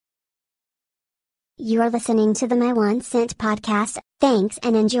You are listening to the My 1 Cent podcast. Thanks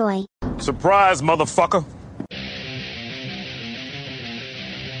and enjoy. Surprise, motherfucker.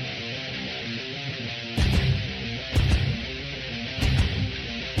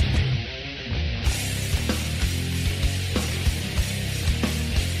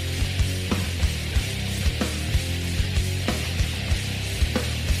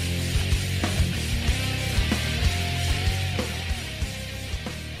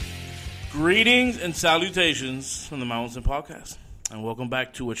 Greetings and salutations from the My 1 Cent podcast, and welcome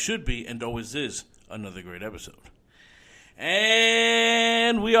back to what should be and always is another great episode.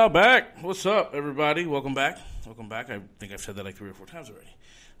 And we are back. What's up, everybody? Welcome back. Welcome back. I think I've said that like 3 or 4 times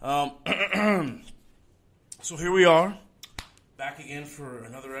already. So here we are, back again for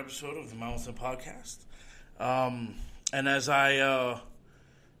another episode of the My 1 Cent podcast. And as I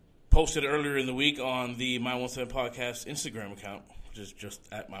posted earlier in the week on the My 1 Cent podcast Instagram account, which is just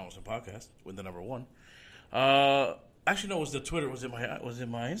at My 1 Cent podcast with the number 1. Actually, no, it was the Twitter. Was it my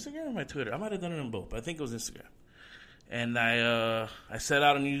Instagram or my Twitter? I might have done it on both, but I think it was Instagram. And I set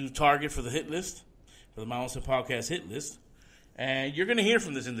out a new target for the hit list, for the My 1 Cent podcast hit list. And you're going to hear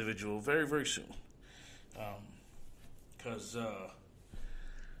from this individual very, very soon. Because,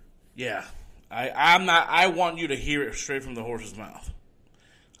 I want you to hear it straight from the horse's mouth.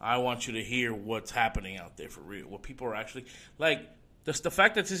 I want you to hear what's happening out there for real. What people are actually, like, the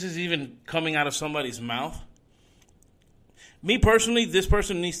fact that this is even coming out of somebody's mouth. Me personally, this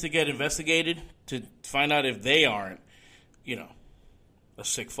person needs to get investigated to find out if they aren't, a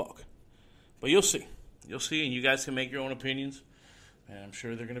sick fuck. But you'll see. You'll see, and you guys can make your own opinions. And I'm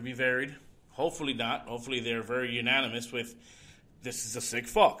sure they're going to be varied. Hopefully not. Hopefully they're very unanimous with, this is a sick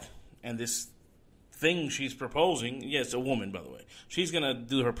fuck. And this thing she's proposing, yes, a woman, by the way. She's going to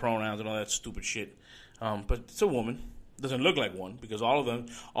do her pronouns and all that stupid shit. But it's a woman. Doesn't look like one, because all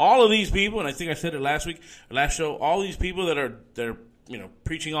of these people, and I think I said it last show, all these people that are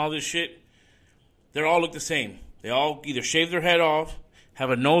preaching all this shit, they all look the same. They all either shave their head off,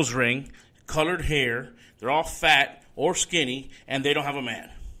 have a nose ring, colored hair, they're all fat or skinny, and they don't have a man,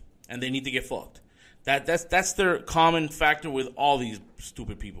 and they need to get fucked. That's their common factor with all these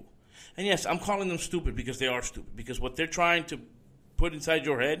stupid people. And yes, I'm calling them stupid because they are stupid, because what they're trying to put inside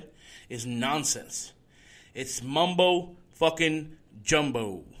your head is nonsense. It's mumbo fucking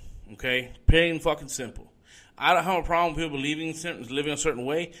jumbo, okay? Plain fucking simple. I don't have a problem with people living a certain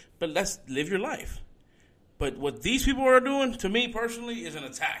way, but let's live your life. But what these people are doing, to me personally, is an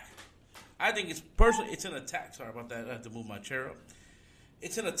attack. I think it's an attack. Sorry about that. I have to move my chair up.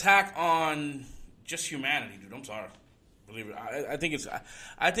 It's an attack on just humanity, dude. I'm sorry. Believe it. I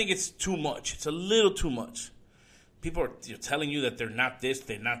think it's too much. It's a little too much. People are telling you that they're not this,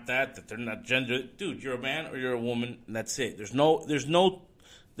 they're not that they're not gender. Dude, you're a man or you're a woman, and that's it. There's no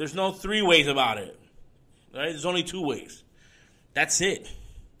 3 ways about it. Right? There's only 2 ways. That's it.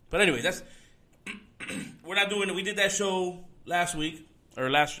 But anyway, we're not doing it. We did that show last week,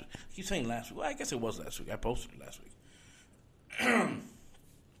 I keep saying last week. Well, I guess it was last week. I posted it last week.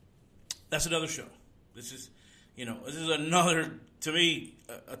 That's another show. This is another, to me,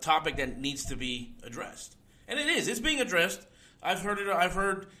 a topic that needs to be addressed. And it is. It's being addressed. I've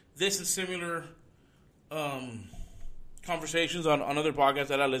heard this and similar conversations on other podcasts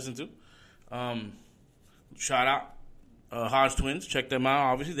that I listen to. Shout out Hodge Twins. Check them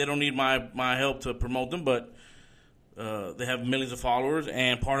out. Obviously, they don't need my help to promote them, but they have millions of followers,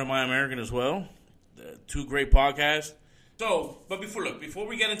 and Part of My American as well. 2 great podcasts. So, but before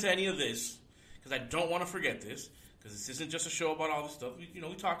we get into any of this, because I don't want to forget this, because this isn't just a show about all this stuff.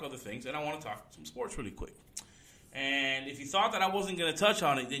 We talk other things, and I want to talk some sports really quick. And if you thought that I wasn't going to touch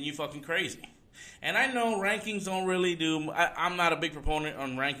on it, then you fucking crazy. And I know rankings don't really do. I'm not a big proponent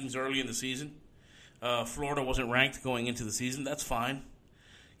on rankings early in the season. Florida wasn't ranked going into the season. That's fine.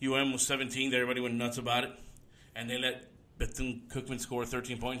 UM was 17th. Everybody went nuts about it. And they let Bethune-Cookman score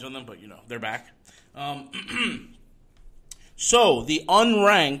 13 points on them, but, they're back. So, the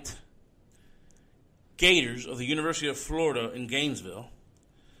unranked Gators of the University of Florida in Gainesville,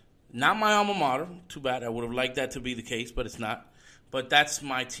 not my alma mater. Too bad. I would have liked that to be the case, but it's not. But that's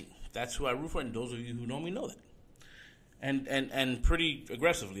my team. That's who I root for, and those of you who know me know that. And pretty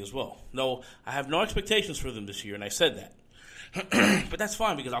aggressively as well. No, I have no expectations for them this year, and I said that. But that's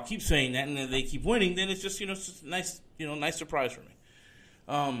fine, because I'll keep saying that, and if they keep winning, then it's just, it's just a nice surprise for me.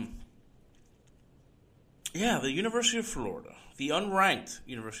 The University of Florida, the unranked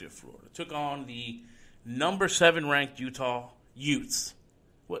University of Florida, took on the number 7 ranked Utah Utes.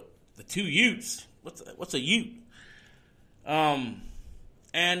 What? The 2 Utes? What's a Ute?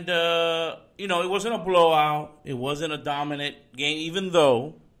 It wasn't a blowout. It wasn't a dominant game, even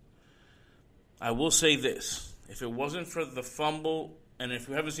though I will say this. If it wasn't for the fumble, and if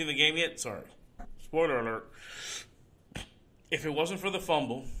you haven't seen the game yet, sorry. Spoiler alert. If it wasn't for the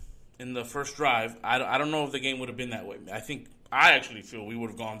fumble in the first drive, I don't know if the game would have been that way. I actually feel we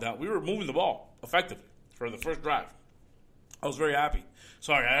would have gone down. We were moving the ball effectively for the first drive. I was very happy.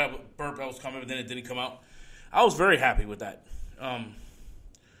 Sorry, I had a burp that was coming, but then it didn't come out. I was very happy with that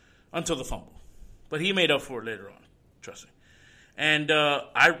until the fumble. But he made up for it later on, trust me. And,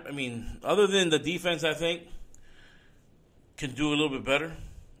 I mean, other than the defense, I think, can do a little bit better,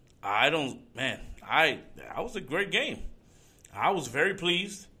 that was a great game. I was very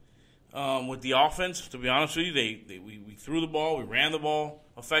pleased with the offense, to be honest with you. We threw the ball, we ran the ball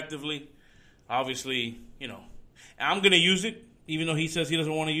effectively. Obviously, I'm going to use it, even though he says he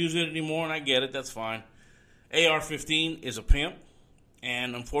doesn't want to use it anymore, and I get it, that's fine. AR-15 is a pimp,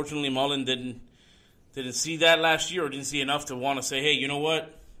 and unfortunately Mullen didn't see that last year or didn't see enough to want to say, hey, you know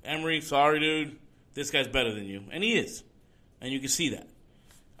what, Emery, sorry, dude, this guy's better than you. And he is, and you can see that.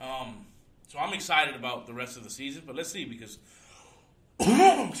 So I'm excited about the rest of the season, but let's see, because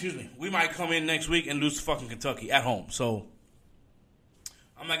excuse me, we might come in next week and lose to fucking Kentucky at home. So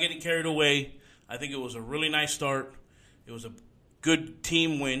I'm not getting carried away. I think it was a really nice start. It was a good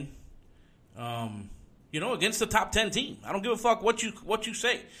team win. Against the top 10 team. I don't give a fuck what you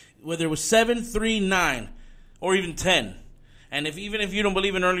say. Whether it was 7, 3, 9, or even 10. And even if you don't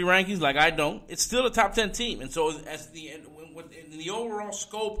believe in early rankings like I don't, it's still a top 10 team. And so in the overall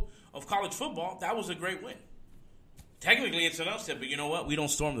scope of college football, that was a great win. Technically, it's an upset, but you know what? We don't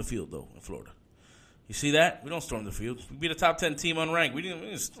storm the field, though, in Florida. You see that? We don't storm the field. We beat a top 10 team unranked. We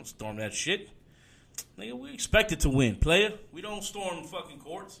didn't storm that shit. Nigga, we expected to win, player. We don't storm fucking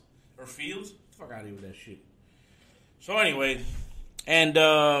courts or fields. Fuck out of here with that shit. So anyway, and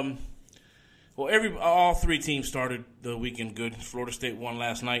all three teams started the weekend good. Florida State won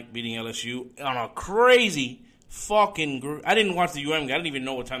last night, beating LSU on a crazy fucking. I didn't watch the UM game. I didn't even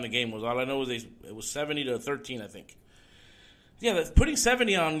know what time the game was. All I know is it was 70-13, I think. Yeah, putting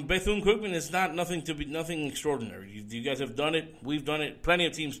 70 on Bethune-Cookman is nothing extraordinary. You guys have done it. We've done it. Plenty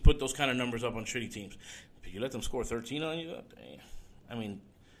of teams put those kind of numbers up on shitty teams. But you let them score 13 on you? Damn. I mean,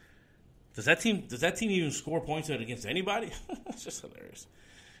 does that team even score points against anybody? It's just hilarious.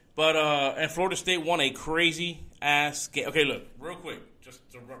 But and Florida State won a crazy ass game. Okay, look, real quick, just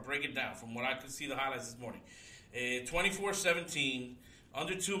to break it down from what I could see the highlights this morning. 24-17,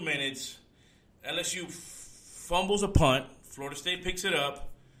 under 2 minutes. LSU fumbles a punt. Florida State picks it up,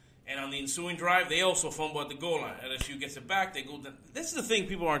 and on the ensuing drive, they also fumble at the goal line. LSU gets it back. They go. This is the thing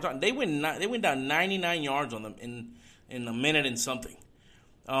people aren't talking. They went down 99 yards on them in a minute and something.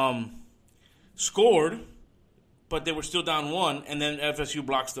 Scored, but they were still down 1, and then FSU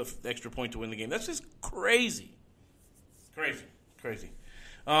blocks the extra point to win the game. That's just crazy. Crazy.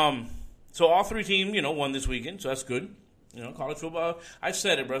 So all three teams, won this weekend, so that's good. College football. I've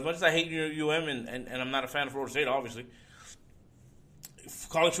said it, bro. As much as I hate UM and I'm not a fan of Florida State, obviously.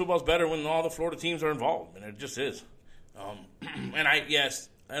 College football is better when all the Florida teams are involved, and it just is. You guys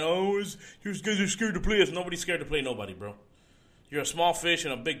are scared to play us. Nobody's scared to play nobody, bro. You're a small fish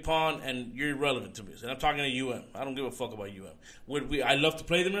in a big pond, and you're irrelevant to me. And I'm talking to UM. I don't give a fuck about UM. I love to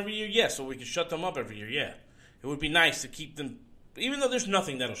play them every year? Yes, so we can shut them up every year, yeah. It would be nice to keep them, even though there's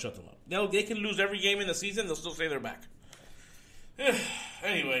nothing that'll shut them up. They can lose every game in the season, they'll still say they're back.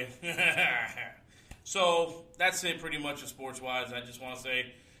 Anyway, so that's it pretty much sports-wise. I just want to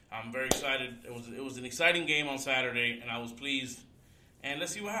say I'm very excited. It was an exciting game on Saturday, and I was pleased. And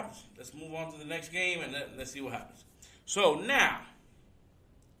let's see what happens. Let's move on to the next game, and let's see what happens. So now,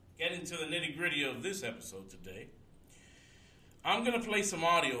 getting to the nitty-gritty of this episode today, I'm going to play some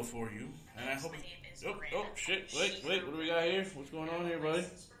audio for you. And I hope. Oh, shit. Wait. What do we got here? What's going on here, buddy?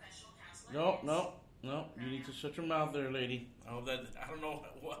 No. You need to shut your mouth there, lady. I don't know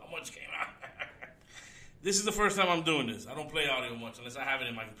how much came out. This is the first time I'm doing this. I don't play audio much unless I have it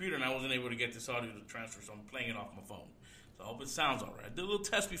in my computer, and I wasn't able to get this audio to transfer, so I'm playing it off my phone. So I hope it sounds all right. I did a little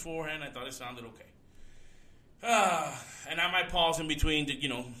test beforehand. I thought it sounded okay. And I might pause in between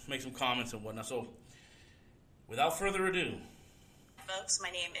to, make some comments and whatnot. So, without further ado. Folks, my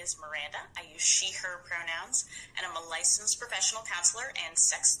name is Miranda. I use she, her pronouns, and I'm a licensed professional counselor and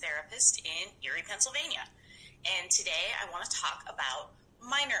sex therapist in Erie, Pennsylvania. And today I want to talk about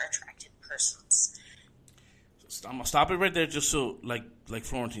minor attracted persons. I'm going to stop it right there just so, like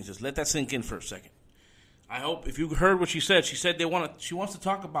Florentine says, let that sink in for a second. I hope, if you heard what she said she wants to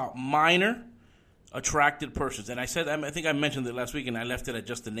talk about minor attracted persons. And I think I mentioned it last week, and I left it at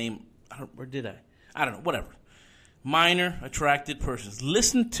just the name. Or did I? I don't know. Whatever. Minor attracted persons.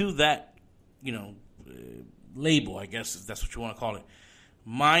 Listen to that, label, I guess, if that's what you want to call it.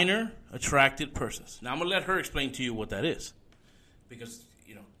 Minor attracted persons. Now I'm gonna let her explain to you what that is, because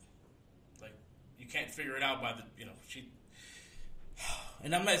like you can't figure it out by the she.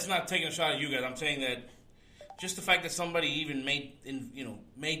 And it's not taking a shot at you guys. I'm saying that just the fact that somebody even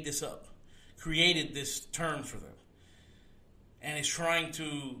made this up, created this term for them, and is trying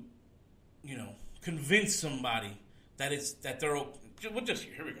to convince somebody that they're okay. We'll just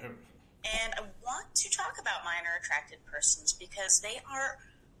here we go. And I want to talk about minor attracted persons because they are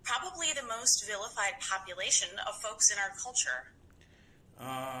probably the most vilified population of folks in our culture.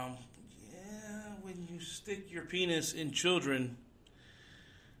 When you stick your penis in children,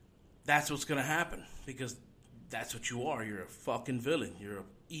 that's what's going to happen, because that's what you are. You're a fucking villain. You're an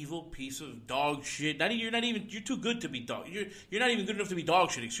evil piece of dog shit. You're too good to be dog. You're not even good enough to be dog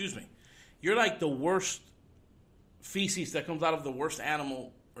shit, excuse me. You're like the worst feces that comes out of the worst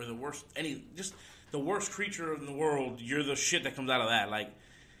animal, or the worst the worst creature in the world. You're the shit that comes out of that. Like,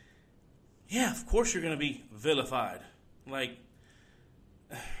 yeah, of course you're gonna be vilified. Like,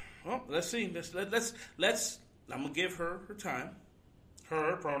 well, let's see. Let's. I'm gonna give her her time.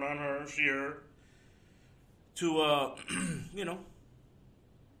 Her pronoun, her, she, her. To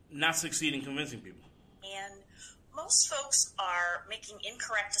not succeed in convincing people. And most folks are making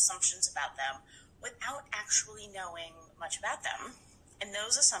incorrect assumptions about them without actually knowing much about them. And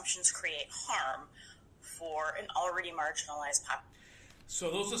those assumptions create harm for an already marginalized population. So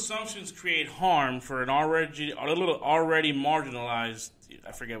those assumptions create harm for an already marginalized,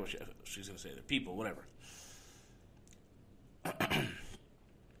 I forget what she's going to say, the people, whatever.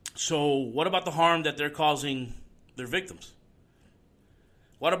 So what about the harm that they're causing their victims?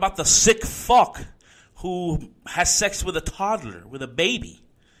 What about the sick fuck who has sex with a toddler, with a baby?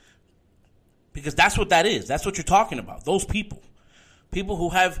 Because that's what that is. That's what you're talking about. Those people. People who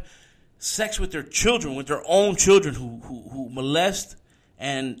have sex with their children, with their own children, who molest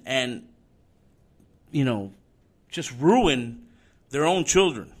and just ruin their own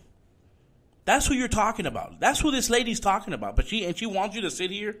children. That's who you're talking about. That's who this lady's talking about. But she wants you to sit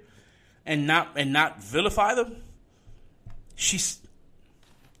here and not vilify them.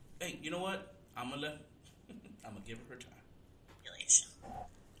 Hey, you know what? I'm gonna give her time.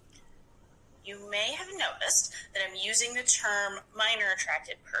 You may have noticed that I'm using the term minor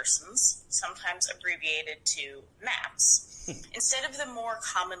attracted persons, sometimes abbreviated to MAPS, instead of the more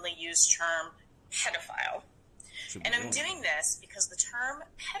commonly used term pedophile. And I'm doing this because the term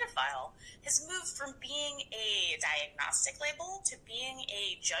pedophile has moved from being a diagnostic label to being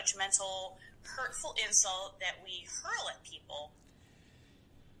a judgmental, hurtful insult that we hurl at people.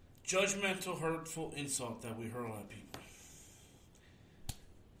 Judgmental, hurtful insult that we hurl at people.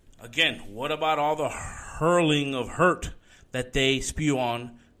 Again, what about all the hurling of hurt that they spew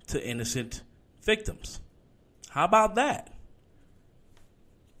on to innocent victims? How about that?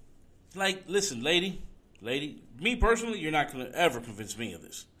 Like, listen, lady, me personally, you're not going to ever convince me of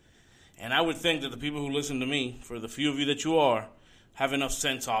this. And I would think that the people who listen to me, for the few of you that you are, have enough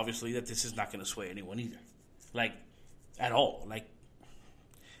sense, obviously, that this is not going to sway anyone either. Like, at all. Like,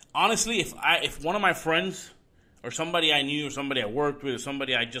 honestly, if one of my friends, or somebody I knew, or somebody I worked with, or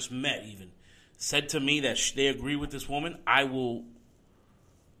somebody I just met even, said to me that they agree with this woman, I will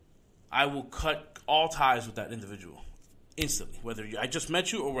cut all ties with that individual instantly. Whether I just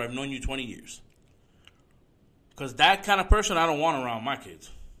met you or I've known you 20 years. Because that kind of person I don't want around my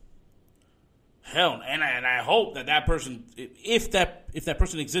kids. Hell, and I hope that person, if that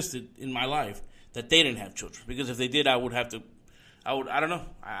person existed in my life, that they didn't have children. Because if they did, I don't know.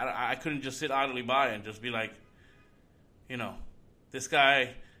 I couldn't just sit idly by and just be like, this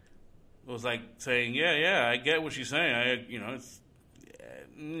guy was like saying, yeah, I get what she's saying.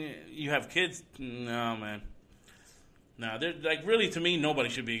 You have kids? No, man. No, they're like, really, to me, nobody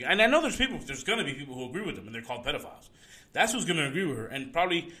should be. And I know there's going to be people who agree with them, and they're called pedophiles. That's who's going to agree with her. And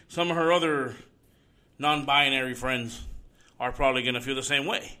probably some of her other non-binary friends are probably going to feel the same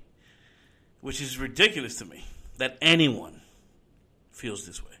way, which is ridiculous to me that anyone feels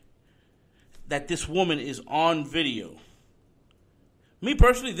this way. That this woman is on video. Me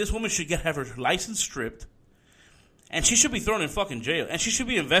personally, this woman should have her license stripped, and she should be thrown in fucking jail, and she should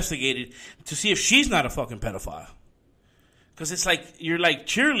be investigated to see if she's not a fucking pedophile. Because it's like you're like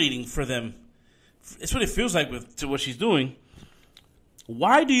cheerleading for them. It's what it feels like to what she's doing.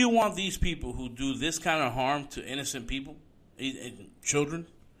 Why do you want these people who do this kind of harm to innocent people, children,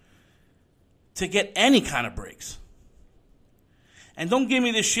 to get any kind of breaks? And don't give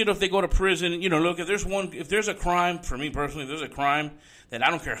me this shit if they go to prison. Look, if there's a crime, for me personally, if there's a crime that I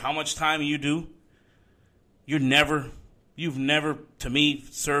don't care how much time you do, you've never, to me,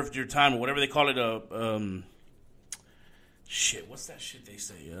 served your time, or whatever they call it, shit, what's that shit they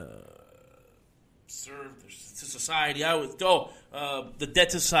say? Serve to society. The debt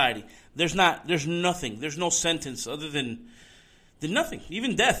to society. There's nothing. There's no sentence other than nothing.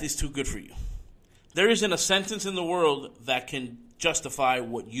 Even death is too good for you. There isn't a sentence in the world that can justify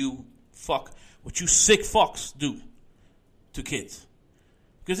what you sick fucks do to kids.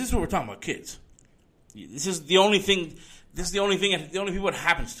 Because this is what we're talking about, kids. This is the only thing. The only people it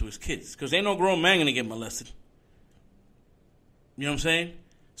happens to is kids. Because ain't no grown man gonna get molested. You know what I'm saying?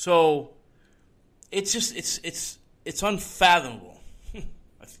 So it's just it's unfathomable.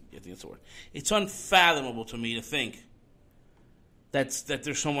 I think that's the word. It's unfathomable to me to think that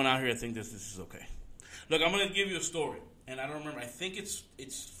there's someone out here that thinks this is okay. Look, I'm gonna give you a story, and I don't remember. I think it's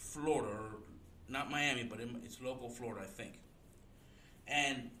Florida, or not Miami, but it's local Florida, I think.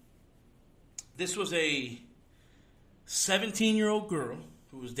 And this was a 17-year-old girl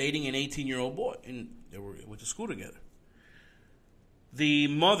who was dating an 18-year-old boy, and they went to school together. The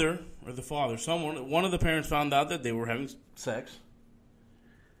mother or the father, one of the parents found out that they were having sex,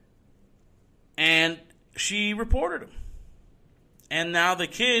 and she reported him. And now the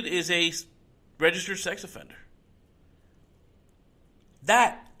kid is a registered sex offender.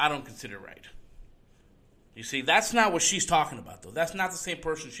 That I don't consider right. You see, that's not what she's talking about, though. That's not the same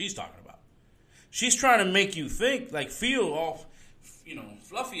person she's talking about. She's trying to make you think, feel all,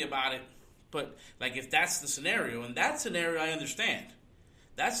 fluffy about it. But, if that's the scenario, and that scenario I understand.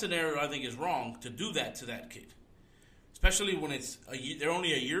 That scenario I think is wrong to do that to that kid. Especially when they're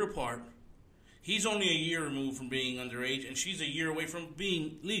only a year apart. He's only a year removed from being underage, and she's a year away from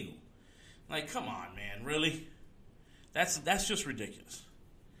being legal. Come on, man, really? That's just ridiculous.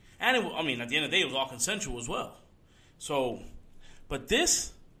 And at the end of the day, it was all consensual as well. So, but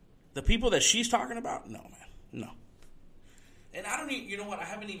the people that she's talking about, no, man, no. And I don't even, you know what?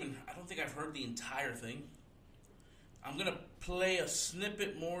 I don't think I've heard the entire thing. I'm gonna play a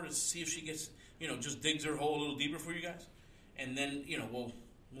snippet more to see if she gets, just digs her hole a little deeper for you guys, and then we'll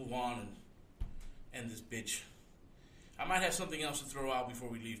move on and end this bitch. I might have something else to throw out before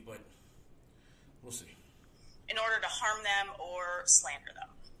we leave, but we'll see. In order to harm them or slander them.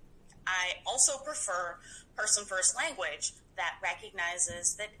 I also prefer person-first language that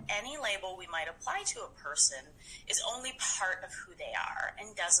recognizes that any label we might apply to a person is only part of who they are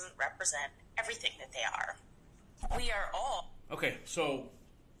and doesn't represent everything that they are. We are all... Okay, so,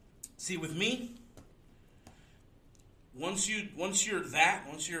 see, with me, once you're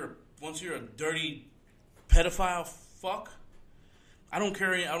a dirty pedophile fuck, I don't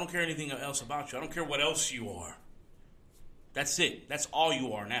care anything else about you. I don't care what else you are. That's it. That's all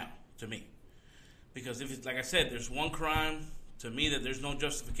you are now, to me. Because if it's, like I said, there's one crime to me that there's no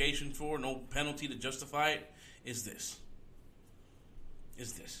justification for, no penalty to justify it, is this.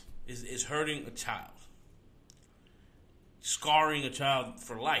 Is hurting a child. Scarring a child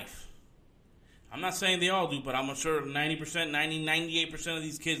for life. I'm not saying they all do, but I'm sure 90%, 98% of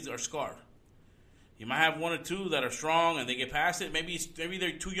these kids are scarred. You might have one or two that are strong and they get past it. Maybe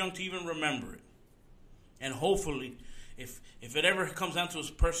they're too young to even remember it. And hopefully, if it ever comes down to a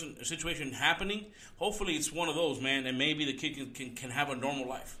situation happening, hopefully it's one of those, man, and maybe the kid can have a normal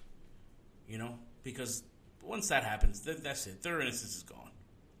life. Because once that happens, that's it. Their innocence is gone.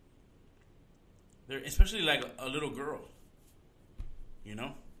 Especially like a little girl.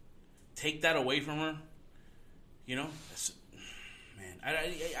 Take that away from her. Man,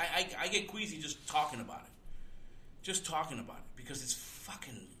 I get queasy just talking about it. Because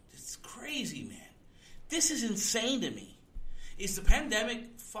it's crazy, man. This is insane to me. Is the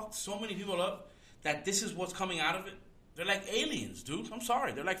pandemic fucked so many people up that this is what's coming out of it? They're like aliens, dude. I'm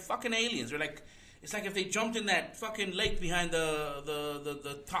sorry. They're like fucking aliens. It's like if they jumped in that fucking lake behind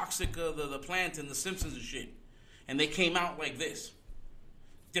the toxic, the plant and the Simpsons and shit. And they came out like this.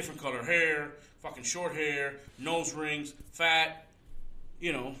 Different color hair, fucking short hair, nose rings, fat,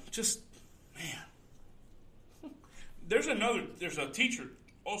 just, man. There's a teacher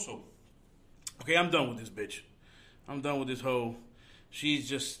also. Okay, I'm done with this bitch. I'm done with this hoe. She's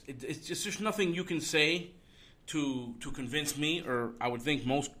just, it's just, there's nothing you can say to convince me, or I would think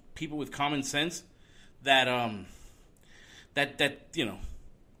most people with common sense, that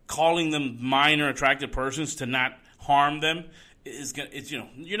calling them minor attractive persons to not harm them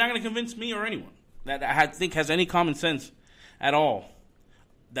you're not going to convince me or anyone that I think has any common sense at all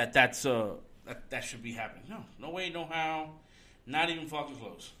that should be happening. No way, no how, not even fucking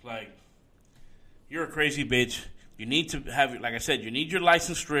close. You're a crazy bitch. You need to have, like I said, you need your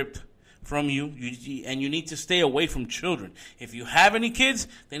license stripped from you, and you need to stay away from children. If you have any kids,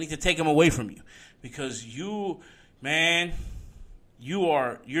 they need to take them away from you, because you're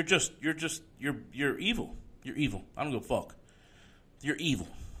evil. You're evil. I don't give a fuck. you're evil.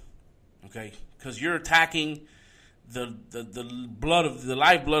 Okay? Because you're attacking the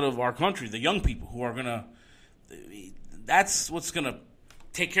lifeblood of our country, the young people who are gonna. That's what's gonna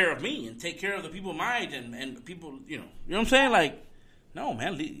take care of me and take care of the people my age and people. You know what I'm saying? Like, no,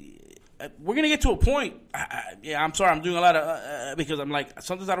 man. We're gonna get to a point. I'm sorry, I'm doing a lot of because I'm like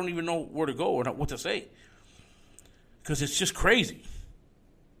sometimes I don't even know where to go or what to say because it's just crazy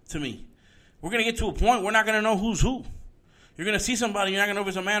to me. We're gonna get to a point we're not gonna know who's who. You're gonna see somebody, you're not gonna know if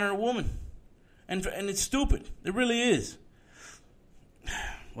it's a man or a woman, and it's stupid. It really is.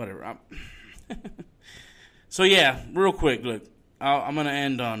 Whatever. So yeah, real quick. Look, I'm gonna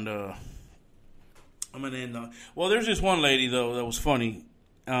end on. Well, there's this one lady though that was funny.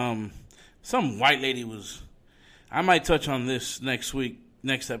 Some white lady was. I might touch on this next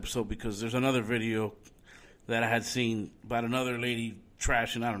episode, because there's another video that I had seen about another lady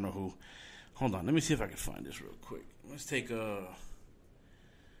trashing. I don't know who. Hold on, let me see if I can find this real quick. Let's take a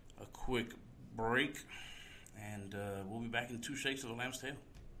quick break, and we'll be back in 2 shakes of a lamb's tail.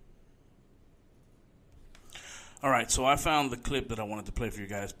 All right, so I found the clip that I wanted to play for you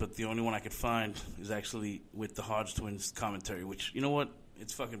guys, but the only one I could find is actually with the Hodge twins commentary, which, you know what?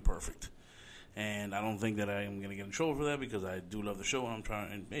 It's fucking perfect. And I don't think that I am going to get in trouble for that, because I do love the show, and I'm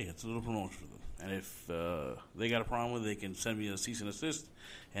trying, and hey, it's a little promotion for them. And if they got a problem with it, they can send me a cease and desist,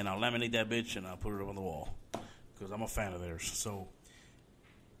 and I'll laminate that bitch, and I'll put it up on the wall, because I'm a fan of theirs. So,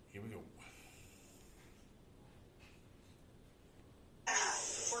 here we go.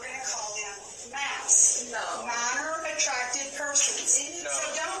 We're going to call them MAPs. No. Minor Attracted Persons. No.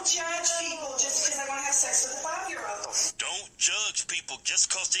 So don't judge people just because they want to have sex with a 5-year-old. Don't judge people just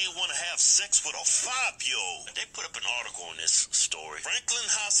because they want to have sex with a 5-year-old. They put up an article on this story. Franklin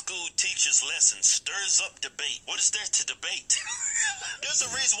High School teacher's lesson stirs up debate. What is there to debate? There's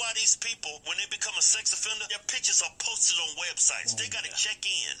a reason why these people, when they become a sex offender, their pictures are posted on websites. They got to check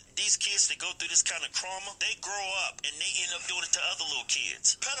in. These kids that go through this kind of trauma, they grow up and they end up doing it to other little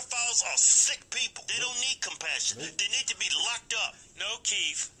kids. Pedophiles are sick people. They don't need compassion. They need to be locked up. No,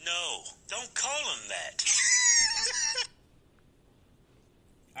 Keith, no. Don't call them that.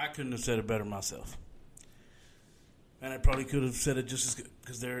 I couldn't have said it better myself. And I probably could have said it just as good,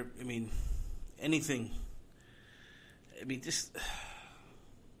 because they're, anything.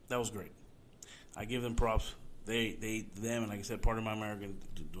 That was great. I give them props. Them, and like I said, Part of My American,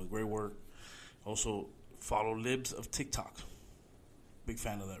 doing great work. Also, follow Libs of TikTok. Big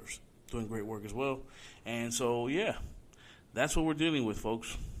fan of theirs. Doing great work as well. And so, yeah, that's what we're dealing with,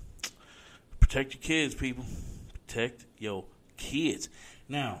 folks. Protect your kids, people. Protect your kids.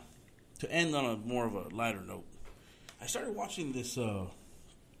 Now, to end on a more of a lighter note, I started watching this the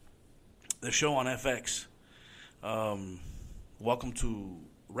show on FX. Welcome to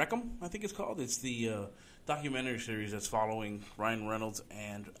Wreckham, I think it's called. It's the documentary series that's following Ryan Reynolds,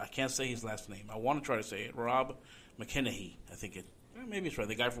 and I can't say his last name. I want to try to say it. Rob McKenney, I think it. Maybe it's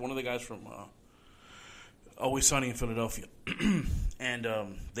right. One of the guys from Always Sunny in Philadelphia, and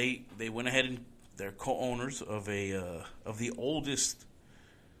they went ahead and they're co-owners of the oldest.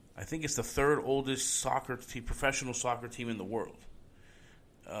 I think it's the third oldest professional soccer team in the world.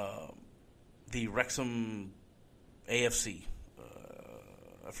 The Wrexham AFC.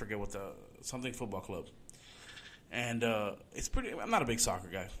 I forget what something football club. And it's pretty. I'm not a big soccer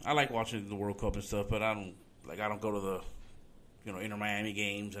guy. I like watching the World Cup and stuff, but I don't go to the Inter Miami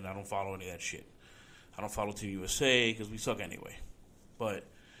games, and I don't follow any of that shit. I don't follow Team USA because we suck anyway. But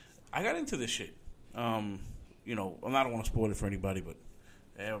I got into this shit. I don't want to spoil it for anybody, but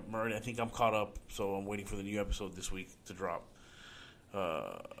I think I'm caught up, so I'm waiting for the new episode this week to drop.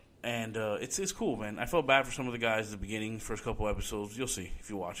 And it's cool, man. I felt bad for some of the guys at the beginning, first couple episodes. You'll see if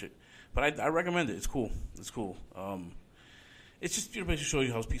you watch it. But I recommend it. It's cool. It's cool. It's just to show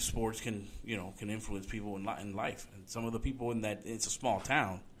you how sports can influence people in life. And some of the people in that, it's a small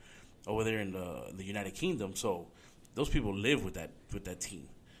town over there in the United Kingdom. So those people live with that team.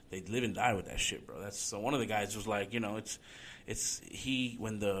 They live and die with that shit, bro. So one of the guys was like, when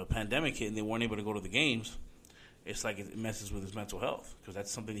the pandemic hit and they weren't able to go to the games, it's like it messes with his mental health, because that's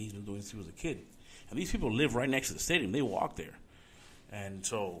something he's been doing since he was a kid. And these people live right next to the stadium. They walk there. And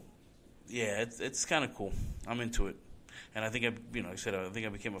so, yeah, it's kind of cool. I'm into it. And I think I think I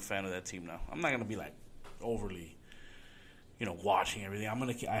became a fan of that team now. I'm not going to be like overly, watching everything.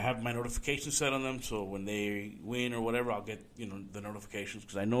 I have my notifications set on them, so when they win or whatever, I'll get, the notifications,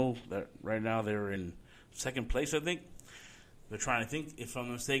 because I know that right now they're in second place, I think. They're trying to think, if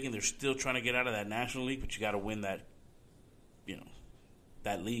I'm mistaken, they're still trying to get out of that National League, but you got to win that,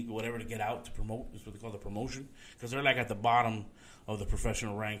 that league or whatever to get out to promote. It's what they call the promotion, because they're like at the bottom of the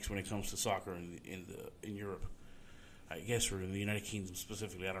professional ranks when it comes to soccer in Europe. I guess, or in the United Kingdom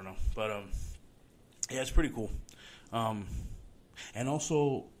specifically. I don't know, but yeah, it's pretty cool. And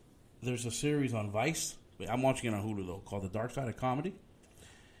also, there's a series on Vice. I'm watching it on Hulu though, called The Dark Side of Comedy.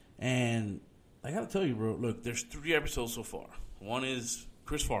 And I gotta tell you, bro, look, there's 3 episodes so far. One is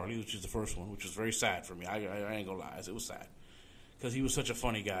Chris Farley, which is the first one, which was very sad for me. I ain't gonna lie, it was sad because he was such a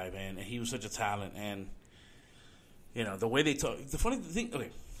funny guy, man, and he was such a talent. And you know the way they talk. The funny thing, okay,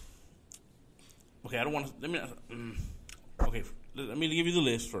 I don't want to. Let me give you the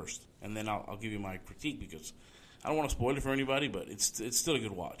list first, and then I'll give you my critique because I don't want to spoil it for anybody, but it's still a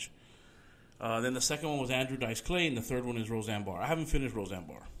good watch. Then the second one was Andrew Dice Clay, and the third one is Roseanne Barr. I haven't finished Roseanne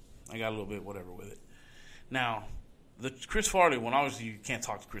Barr. I got a little bit whatever with it. Now, the Chris Farley one, obviously you can't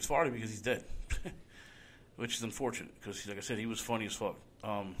talk to Chris Farley because he's dead, which is unfortunate because, like I said, he was funny as fuck.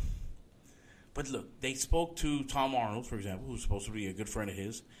 But look, they spoke to Tom Arnold, for example, who's supposed to be a good friend of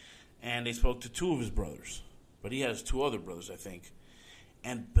his, and they spoke to 2 of his brothers. But he has 2 other brothers, I think.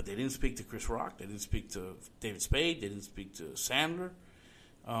 But they didn't speak to Chris Rock. They didn't speak to David Spade. They didn't speak to Sandler.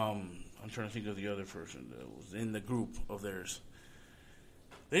 I'm trying to think of the other person that was in the group of theirs.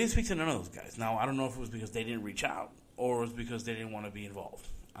 They didn't speak to none of those guys. Now, I don't know if it was because they didn't reach out or it was because they didn't want to be involved.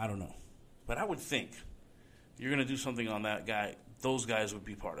 I don't know. But I would think if you're going to do something on that guy, those guys would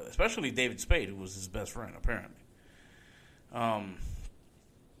be part of it. Especially David Spade, who was his best friend, apparently.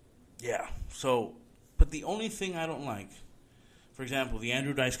 Yeah. So, but the only thing I don't like, for example, the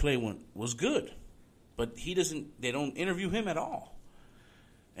Andrew Dice Clay one was good. But they don't interview him at all.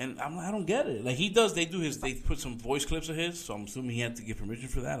 And I don't get it. Like they put some voice clips of his, so I'm assuming he had to get permission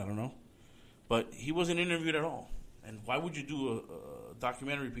for that. I don't know. But he wasn't interviewed at all. And why would you do a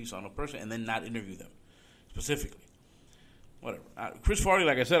documentary piece on a person and then not interview them specifically? Whatever. Chris Farley,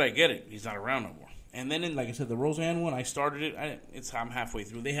 like I said, I get it. He's not around no more. And then, like I said, the Roseanne one, I started it. I'm halfway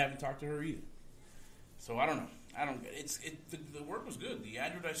through. They haven't talked to her either. So I don't know. I don't get it. The work was good. The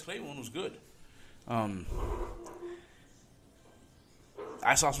Andrew Dice Clay one was good.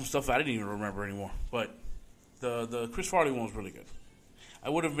 I saw some stuff I didn't even remember anymore. But the Chris Farley one was really good. I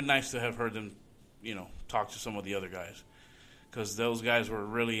would have been nice to have heard them, talk to some of the other guys. Because those guys were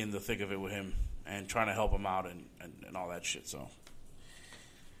really in the thick of it with him and trying to help him out and all that shit. So,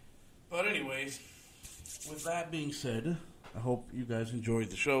 but anyways, with that being said, I hope you guys enjoyed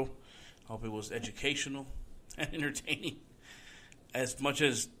the show. I hope it was educational and entertaining. As much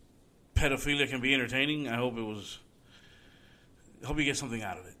as pedophilia can be entertaining, I hope you get something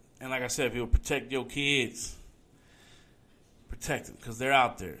out of it. And like I said, if you'll protect your kids, protect them because they're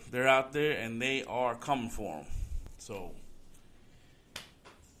out there. They're out there and they are coming for them. So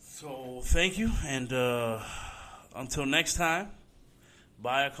thank you. And until next time,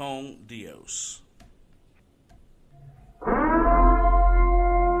 vaya con Dios.